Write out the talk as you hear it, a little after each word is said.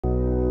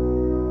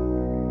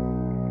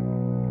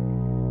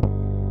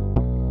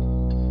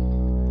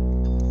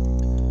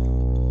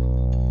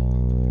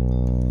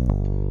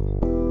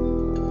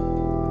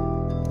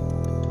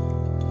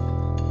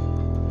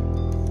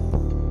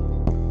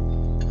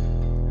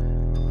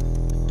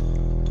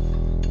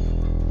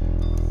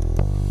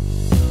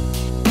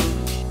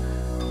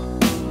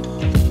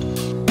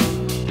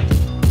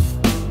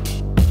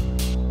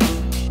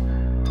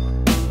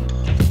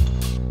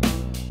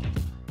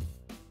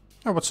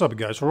What's up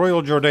guys,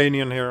 Royal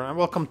Jordanian here and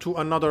welcome to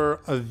another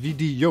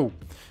video.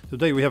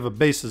 Today we have a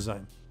base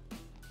design.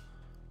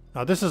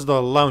 Now this is the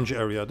lounge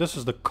area, this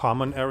is the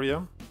common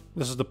area.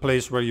 This is the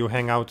place where you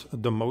hang out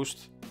the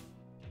most.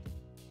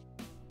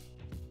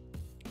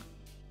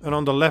 And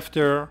on the left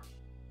there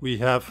we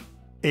have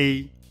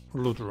a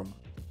loot room.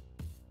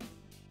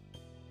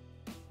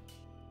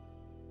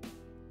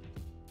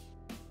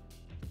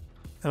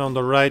 And on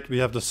the right we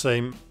have the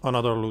same,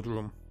 another loot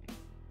room.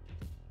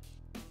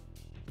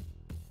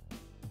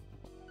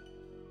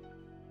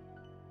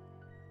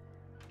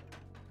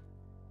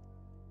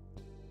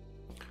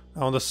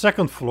 On the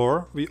second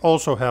floor we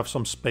also have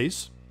some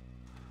space,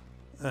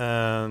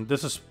 and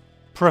this is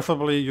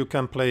preferably you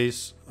can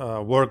place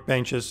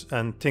workbenches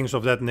and things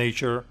of that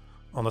nature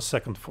on the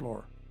second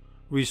floor.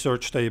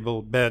 Research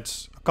table,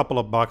 beds, a couple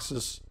of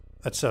boxes,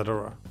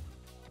 etc.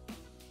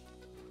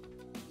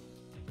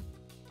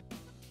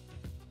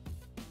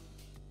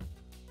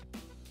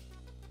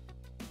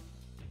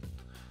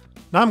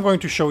 Now I'm going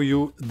to show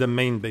you the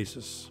main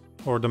bases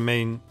or the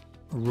main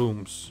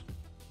rooms.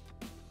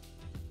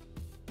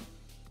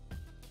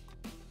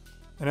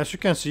 And as you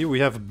can see, we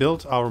have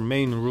built our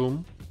main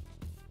room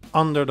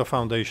under the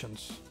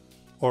foundations,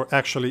 or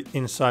actually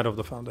inside of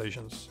the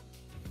foundations.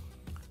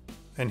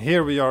 And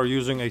here we are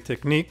using a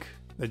technique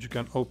that you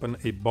can open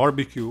a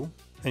barbecue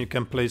and you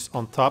can place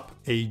on top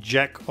a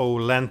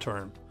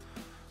jack-o'-lantern.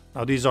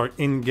 Now these are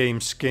in-game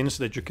skins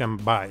that you can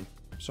buy.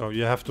 So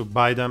you have to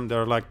buy them,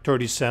 they're like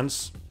 30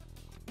 cents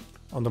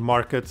on the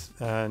market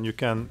and you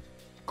can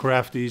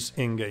craft these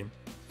in-game.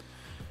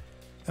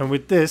 And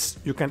with this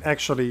you can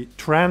actually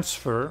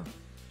transfer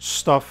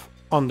stuff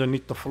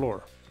underneath the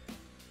floor.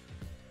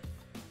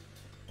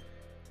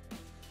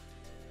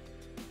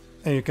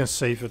 And you can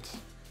save it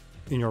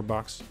in your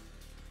box.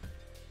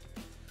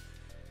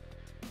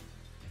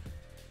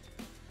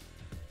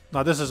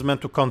 Now this is meant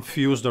to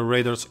confuse the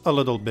raiders a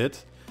little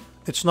bit.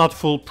 It's not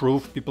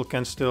foolproof, people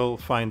can still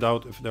find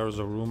out if there is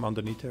a room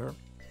underneath here.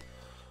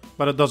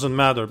 But it doesn't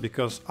matter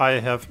because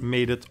I have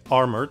made it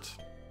armored.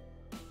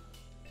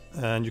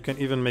 And you can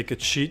even make it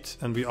cheat,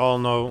 and we all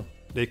know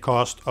they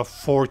cost a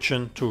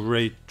fortune to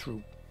raid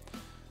through.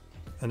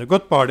 And the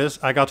good part is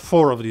I got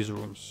 4 of these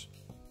rooms.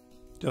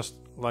 Just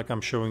like I'm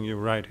showing you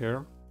right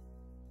here.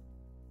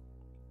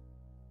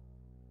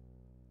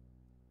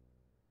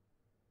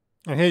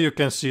 And here you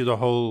can see the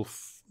whole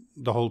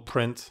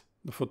print,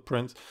 the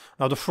footprint.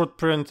 Now the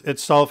footprint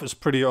itself is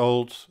pretty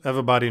old.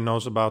 Everybody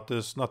knows about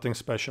this, nothing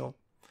special.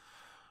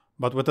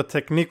 But with the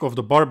technique of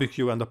the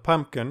barbecue and the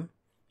pumpkin,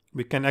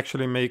 we can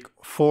actually make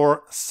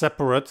 4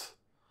 separate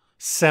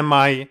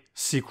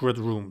semi-secret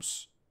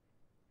rooms.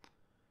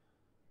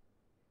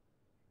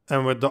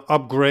 And with the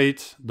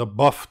upgrade, the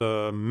buff,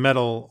 the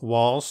metal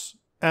walls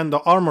and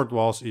the armored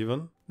walls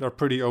even, they're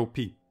pretty OP.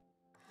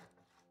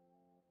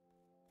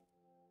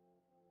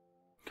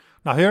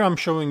 Now here I'm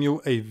showing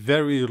you a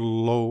very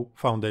low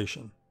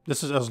foundation.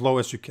 This is as low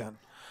as you can.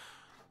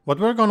 What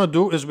we're gonna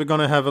do is we're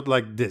gonna have it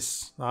like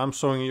this. Now I'm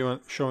showing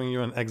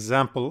you an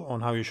example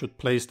on how you should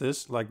place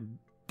this, like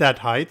that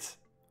height.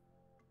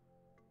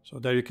 So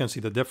there you can see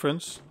the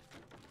difference.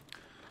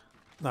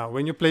 Now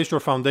when you place your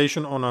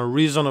foundation on a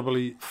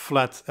reasonably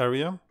flat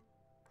area,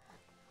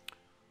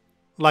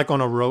 like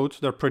on a road,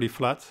 they're pretty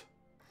flat.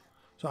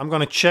 So I'm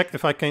gonna check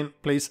if I can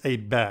place a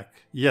bag.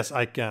 Yes,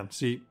 I can.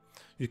 See,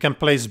 you can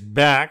place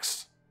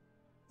bags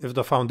if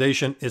the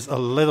foundation is a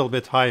little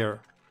bit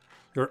higher.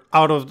 You're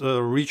out of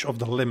the reach of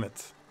the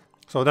limit.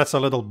 So that's a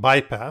little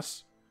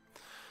bypass.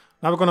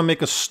 Now we're gonna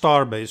make a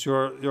star base,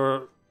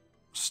 your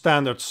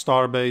standard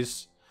star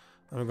base.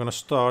 And we're going to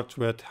start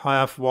with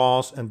half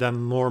walls and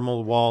then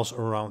normal walls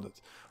around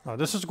it. Now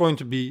this is going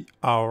to be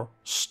our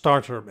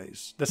starter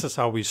base. This is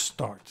how we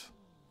start.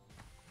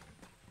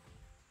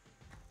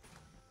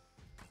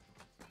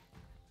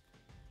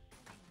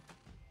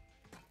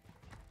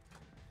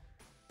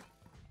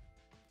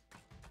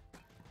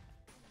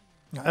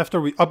 Now after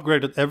we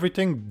upgraded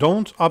everything,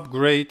 don't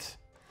upgrade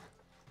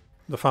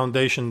the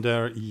foundation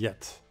there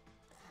yet.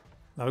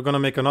 Now we're going to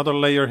make another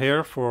layer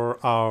here for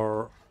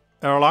our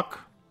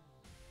airlock.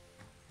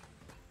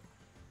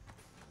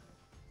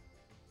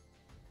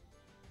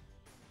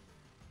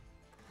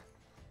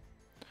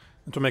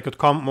 And to make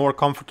it more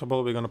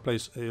comfortable, we're going to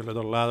place a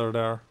little ladder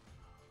there,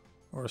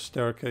 or a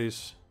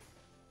staircase.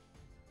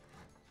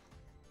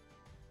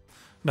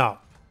 Now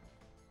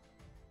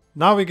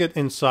we get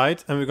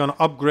inside and we're going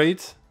to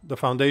upgrade the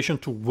foundation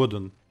to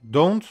wooden.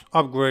 Don't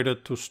upgrade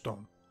it to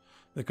stone,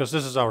 because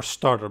this is our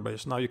starter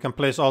base. Now you can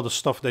place all the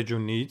stuff that you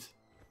need.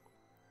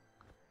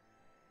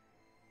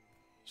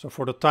 So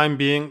for the time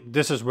being,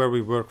 this is where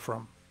we work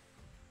from.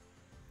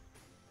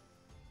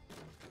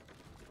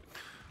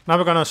 Now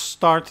we're going to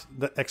start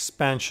the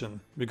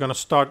expansion. We're going to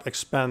start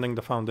expanding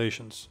the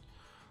foundations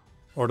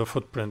or the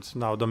footprint.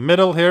 Now the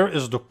middle here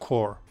is the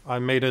core. I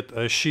made it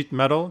a sheet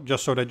metal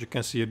just so that you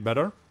can see it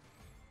better.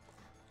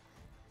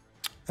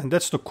 And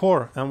that's the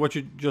core. And what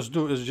you just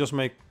do is just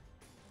make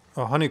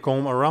a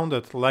honeycomb around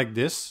it like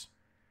this.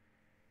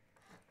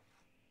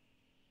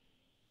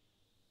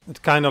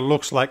 It kind of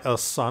looks like a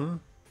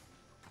sun,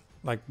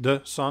 like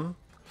the sun.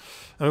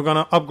 And we're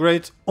gonna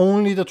upgrade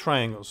only the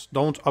triangles.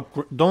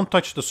 Don't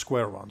touch the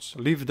square ones.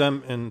 Leave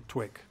them in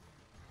twig.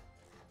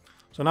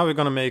 So now we're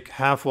gonna make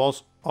half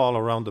walls all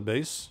around the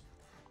base,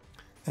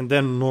 and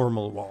then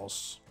normal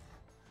walls.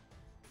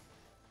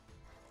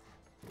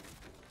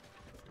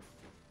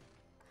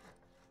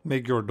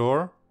 Make your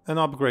door and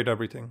upgrade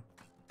everything.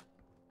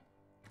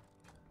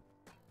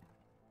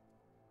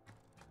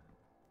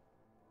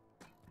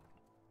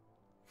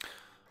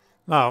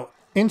 Now,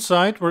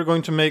 inside we're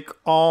going to make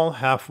all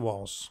half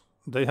walls.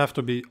 They have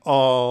to be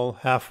all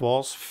half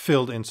walls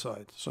filled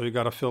inside. So you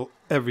gotta fill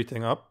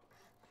everything up.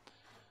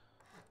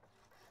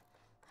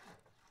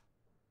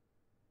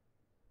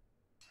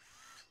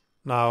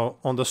 Now,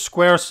 on the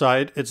square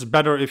side, it's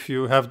better if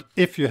you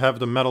have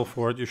the metal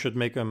for it. You should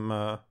make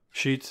them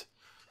sheet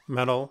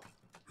metal.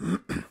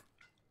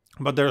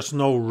 But there's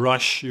no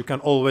rush. You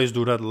can always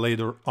do that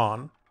later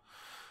on.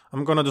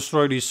 I'm gonna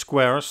destroy these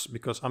squares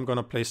because I'm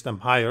gonna place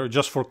them higher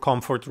just for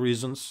comfort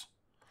reasons.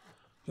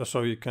 Just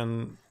so you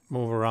can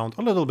move around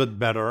a little bit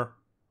better.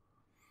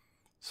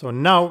 So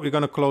now we're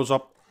gonna close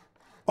up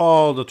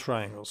all the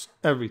triangles,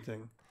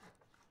 everything.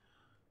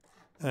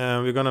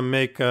 And we're gonna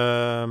make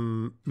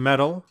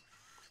metal.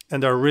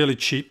 And they're really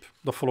cheap,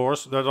 the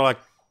floors. They're like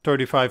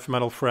 35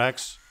 metal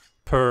frags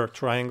per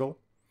triangle.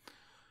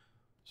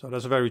 So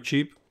that's very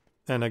cheap.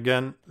 And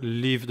again,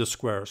 leave the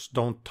squares.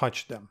 Don't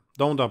touch them.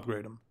 Don't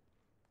upgrade them.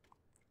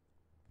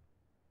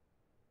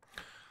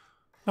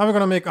 Now we're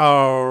gonna make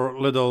our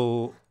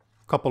little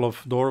couple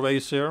of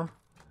doorways here.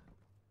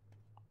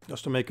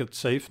 Just to make it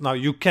safe. Now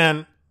you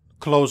can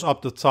close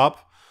up the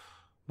top.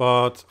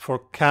 But for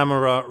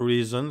camera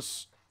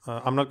reasons,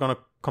 I'm not gonna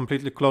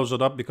completely close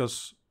it up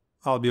because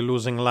I'll be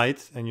losing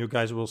light and you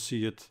guys will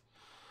see it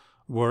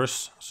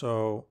worse.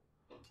 So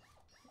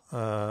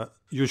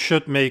you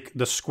should make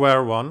the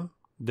square one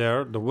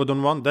there, the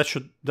wooden one.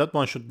 That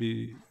one should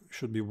be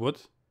wood.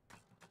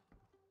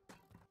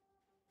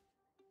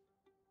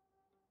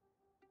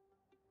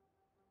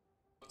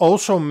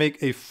 Also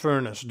make a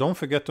furnace. Don't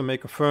forget to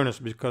make a furnace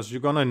because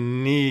you're gonna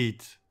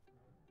need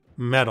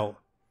metal.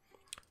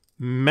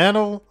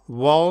 Metal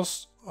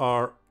walls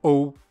are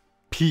OP.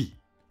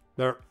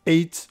 They're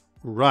 8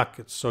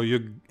 rockets, so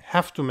you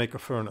have to make a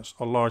furnace,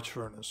 a large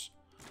furnace.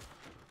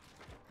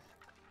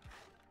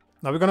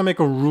 Now we're gonna make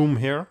a room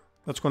here.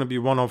 That's gonna be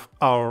one of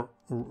our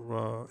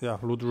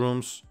loot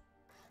rooms.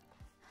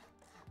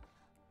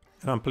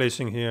 And I'm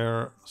placing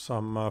here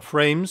some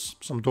frames,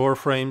 some door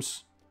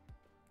frames.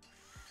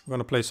 I'm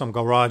gonna place some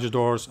garage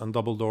doors and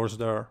double doors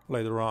there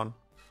later on.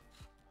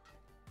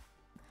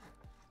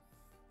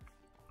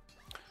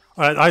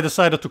 Alright, I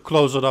decided to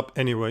close it up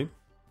anyway.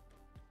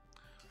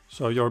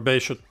 So your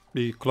base should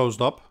be closed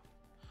up.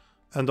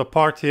 And the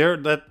part here,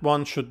 that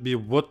one should be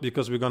wood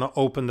because we're gonna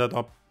open that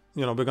up.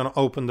 You know, we're gonna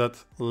open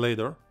that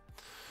later.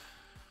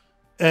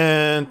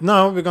 And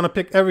now we're gonna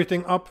pick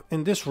everything up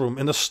in this room,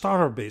 in the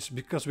starter base,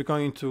 because we're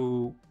going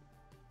to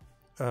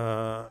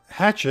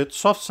hatchet,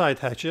 soft side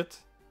hatchet,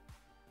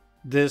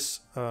 this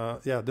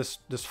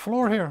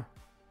floor here.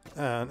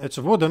 And it's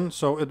wooden,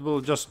 so it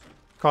will just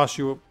cost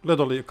you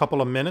literally a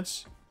couple of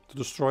minutes to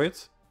destroy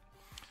it.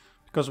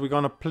 Because we're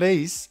gonna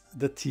place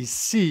the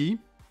TC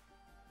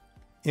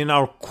in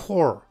our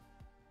core.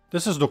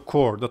 This is the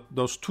core.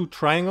 Those 2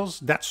 triangles,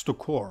 that's the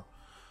core.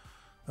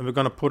 And we're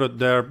gonna put it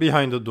there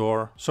behind the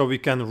door so we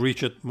can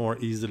reach it more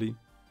easily.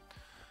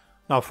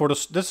 Now for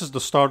this is the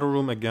starter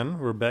room again.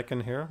 We're back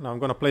in here. Now I'm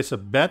gonna place a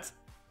bed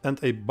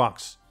and a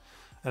box.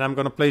 And I'm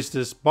gonna place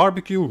this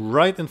barbecue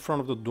right in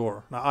front of the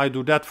door. Now I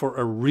do that for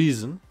a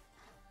reason.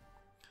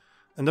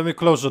 And then we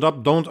close it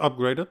up. Don't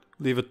upgrade it.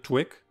 Leave it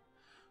twig.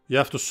 You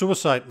have to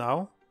suicide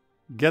now.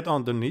 Get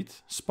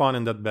underneath. Spawn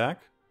in that bag.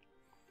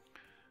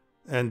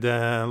 And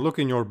then look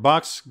in your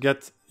box.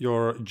 Get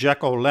your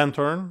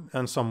jack-o'-lantern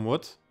and some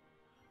wood.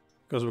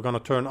 Because we're going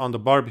to turn on the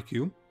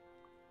barbecue.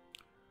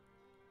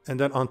 And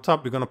then on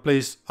top we're going to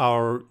place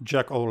our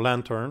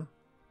jack-o'-lantern.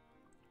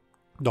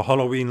 The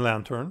Halloween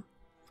lantern.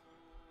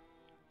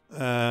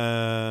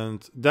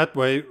 And that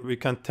way we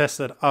can test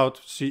it out.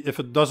 See if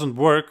it doesn't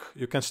work,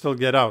 you can still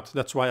get out.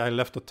 That's why I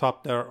left the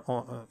top there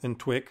in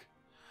twig.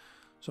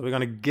 So we're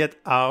gonna get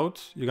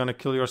out. You're gonna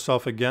kill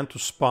yourself again to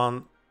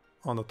spawn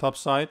on the top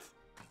side.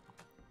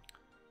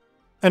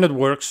 And it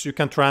works. You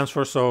can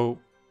transfer, so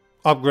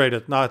upgrade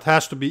it. Now it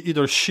has to be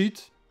either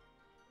sheet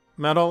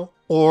metal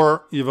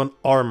or even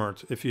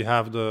armored if you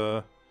have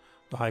the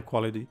high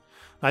quality.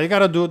 Now you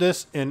gotta do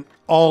this in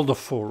all the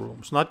 4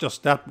 rooms, not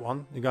just that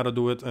one. You gotta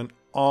do it in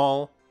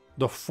all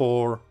the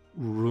 4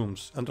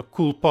 rooms. And the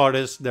cool part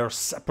is they're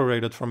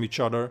separated from each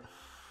other.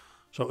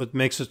 So it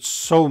makes it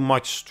so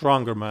much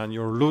stronger, man.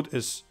 Your loot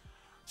is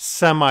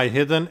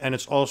semi-hidden and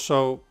it's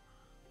also,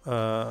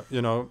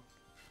 you know,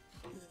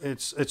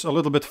 it's a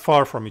little bit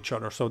far from each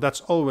other. So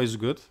that's always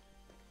good.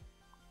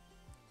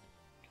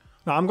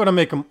 Now I'm gonna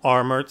make them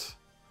armored.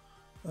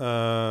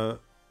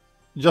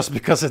 Just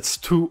because it's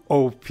too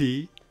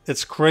OP.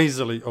 It's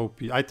crazily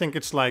OP. I think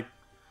it's like,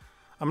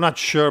 I'm not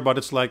sure, but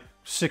it's like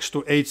 6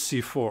 to 8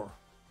 C4,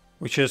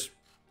 which is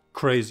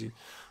crazy.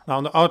 Now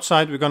on the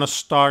outside, we're gonna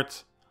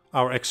start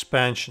our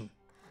expansion.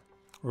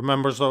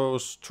 Remember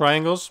those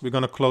triangles? We're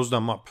gonna close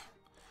them up.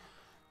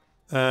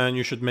 And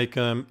you should make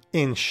them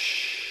in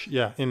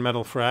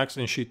metal frags,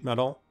 in sheet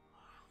metal.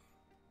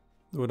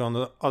 Do it on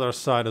the other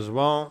side as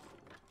well.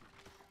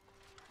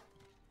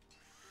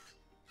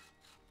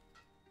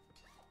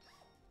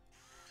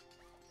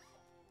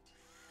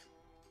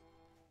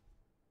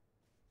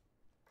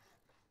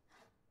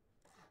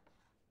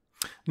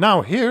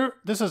 Now here,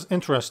 this is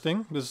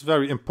interesting, this is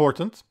very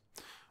important.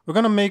 We're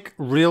gonna make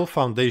real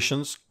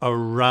foundations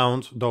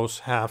around those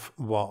half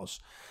walls.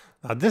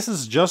 Now this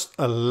is just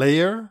a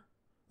layer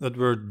that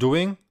we're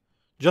doing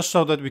just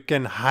so that we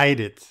can hide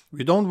it.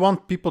 We don't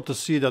want people to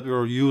see that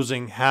we're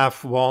using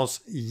half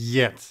walls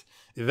yet.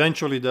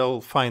 Eventually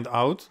they'll find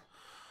out.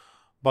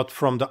 But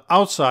from the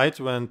outside,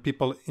 when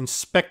people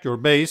inspect your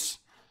base,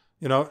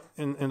 you know,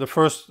 in the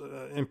first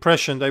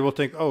impression, they will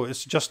think, oh,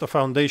 it's just a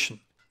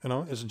foundation. You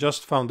know, it's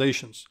just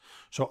foundations.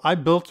 So I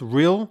built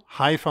real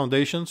high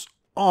foundations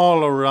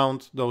all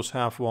around those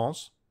half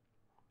walls.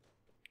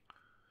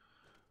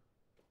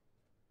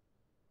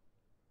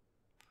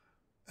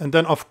 And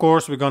then, of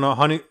course, we're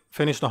gonna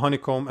finish the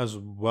honeycomb as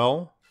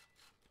well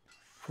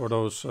for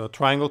those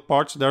triangle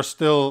parts. They're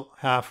still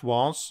half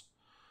walls,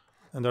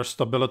 and their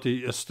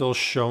stability is still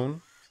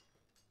shown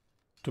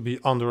to be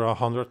under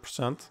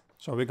 100%.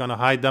 So we're gonna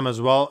hide them as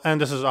well. And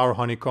this is our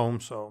honeycomb,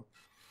 so.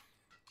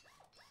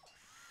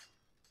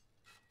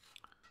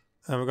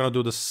 And we're gonna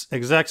do the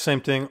exact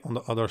same thing on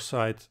the other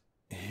side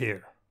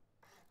here.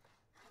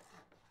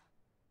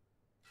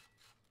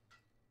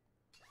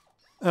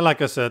 And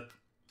like I said,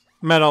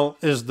 metal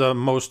is the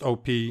most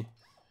OP.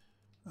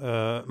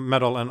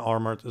 Metal and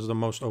armored is the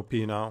most OP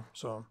now.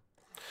 So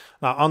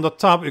now on the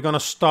top, we're gonna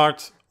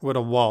start with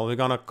a wall. We're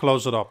gonna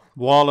close it up,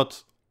 wall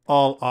it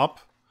all up.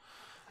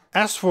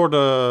 As for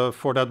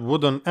that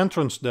wooden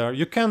entrance there,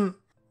 you can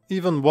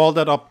even wall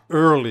that up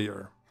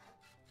earlier.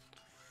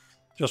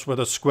 Just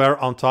with a square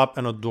on top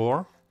and a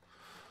door.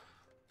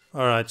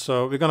 Alright,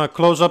 so we're gonna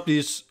close up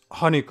these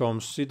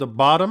honeycombs. See the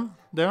bottom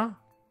there?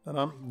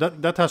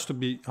 That has to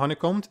be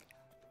honeycombed.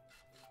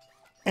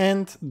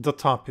 And the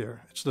top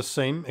here. It's the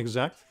same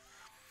exact.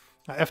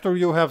 After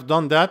you have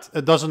done that,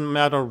 it doesn't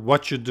matter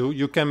what you do.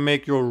 You can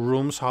make your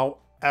rooms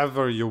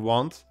however you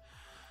want.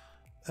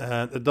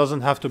 And it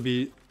doesn't have to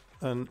be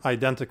an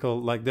identical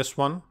like this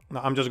one.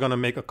 Now I'm just gonna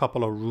make a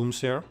couple of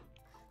rooms here.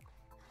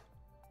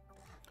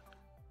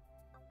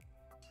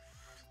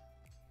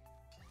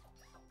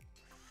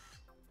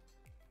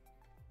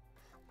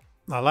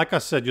 Now, like I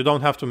said, you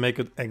don't have to make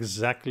it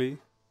exactly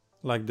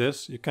like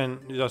this. You can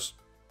just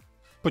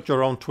put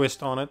your own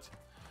twist on it.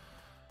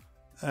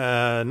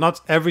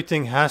 Not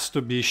everything has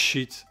to be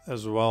sheet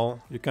as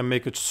well. You can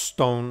make it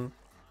stone.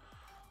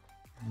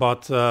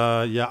 But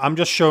yeah, I'm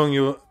just showing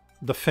you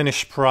the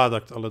finished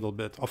product a little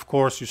bit. Of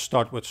course, you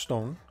start with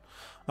stone.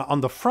 Now,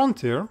 on the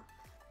front here,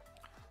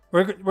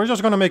 we're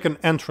just going to make an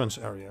entrance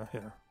area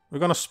here. We're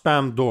going to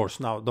spam doors.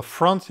 Now, the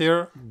front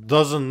here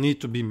doesn't need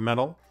to be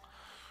metal.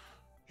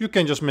 You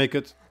can just make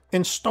it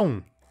in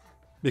stone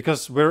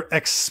because we're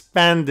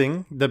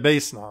expanding the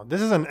base now.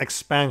 This is an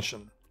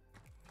expansion.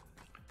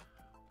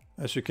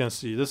 As you can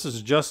see, this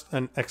is just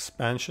an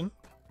expansion.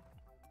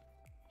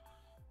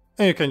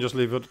 And you can just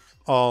leave it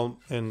all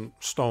in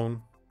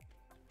stone.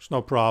 It's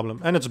no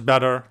problem. And it's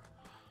better.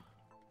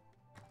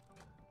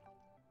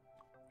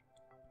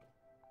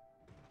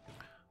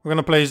 We're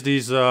gonna place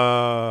these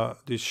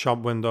shop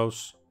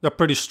windows. They're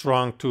pretty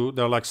strong too.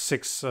 They're like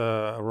 6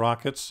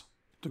 rockets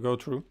to go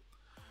through.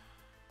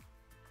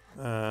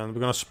 And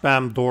we're gonna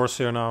spam doors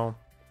here now.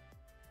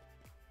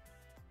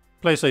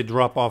 Place a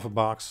drop-off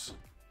box.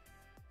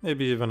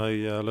 Maybe even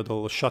a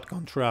little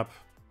shotgun trap.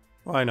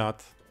 Why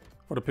not?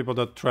 For the people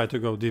that try to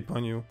go deep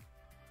on you.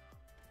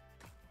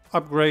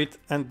 Upgrade,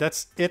 and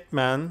that's it,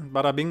 man.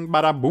 Bada bing,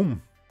 bada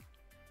boom.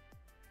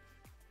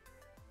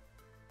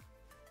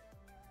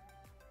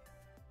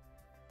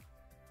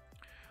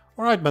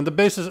 Alright, man, the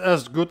base is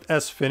as good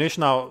as finished.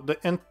 Now, the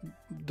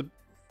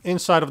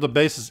inside of the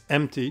base is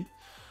empty.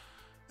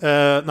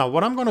 Now,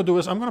 what I'm going to do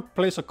is I'm going to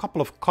place a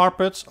couple of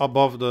carpets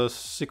above the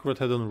secret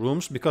hidden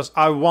rooms because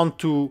I want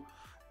to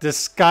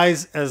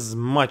disguise as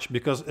much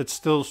because it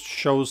still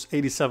shows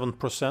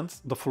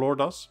 87%, the floor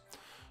does.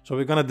 So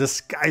we're going to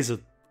disguise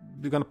it.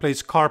 We're going to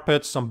place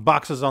carpets, some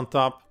boxes on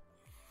top,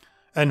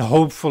 and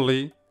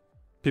hopefully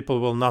people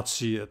will not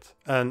see it.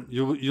 And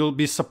you'll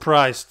be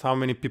surprised how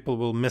many people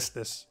will miss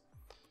this.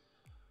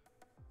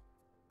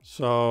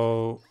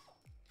 So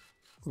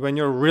when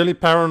you're really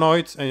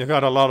paranoid and you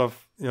got a lot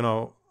of, you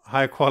know,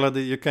 high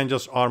quality, you can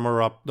just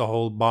armor up the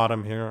whole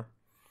bottom here.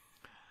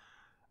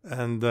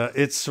 And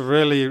it's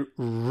really,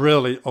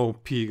 really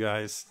OP,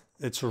 guys.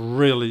 It's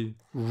really,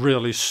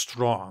 really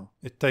strong.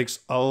 It takes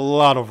a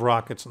lot of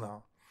rockets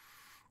now.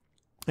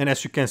 And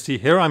as you can see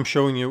here, I'm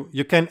showing you,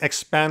 you can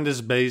expand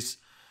this base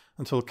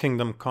until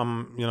Kingdom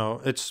Come. You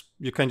know,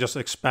 you can just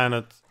expand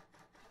it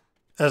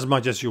as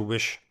much as you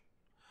wish.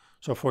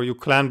 So for you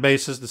clan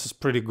bases, this is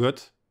pretty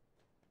good.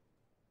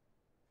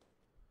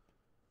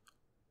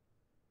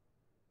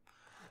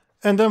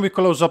 And then we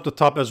close up the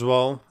top as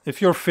well.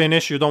 If you're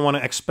finished, you don't want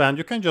to expand,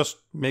 you can just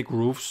make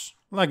roofs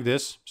like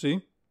this,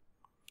 see?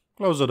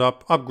 Close it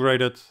up,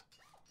 upgrade it,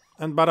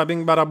 and bada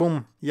bing bada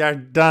boom, you're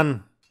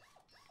done.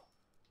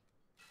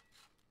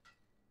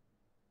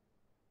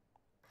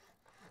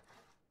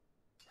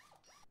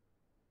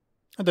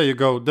 And there you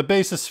go, the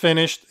base is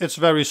finished, it's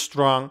very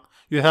strong.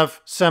 You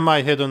have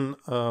semi-hidden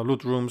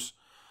loot rooms.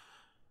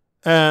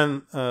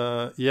 And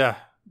yeah,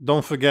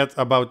 don't forget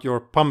about your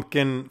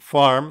pumpkin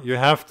farm. You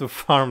have to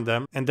farm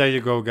them. And there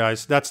you go,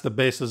 guys. That's the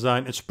base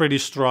design. It's pretty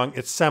strong.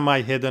 It's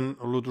semi-hidden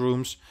loot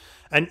rooms.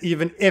 And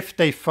even if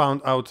they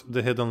found out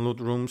the hidden loot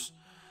rooms,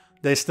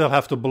 they still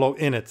have to blow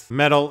in it.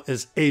 Metal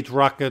is 8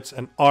 rockets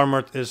and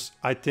armored is,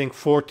 I think,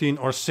 14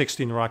 or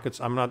 16 rockets.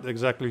 I'm not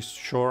exactly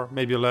sure,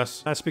 maybe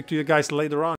less. I'll speak to you guys later on.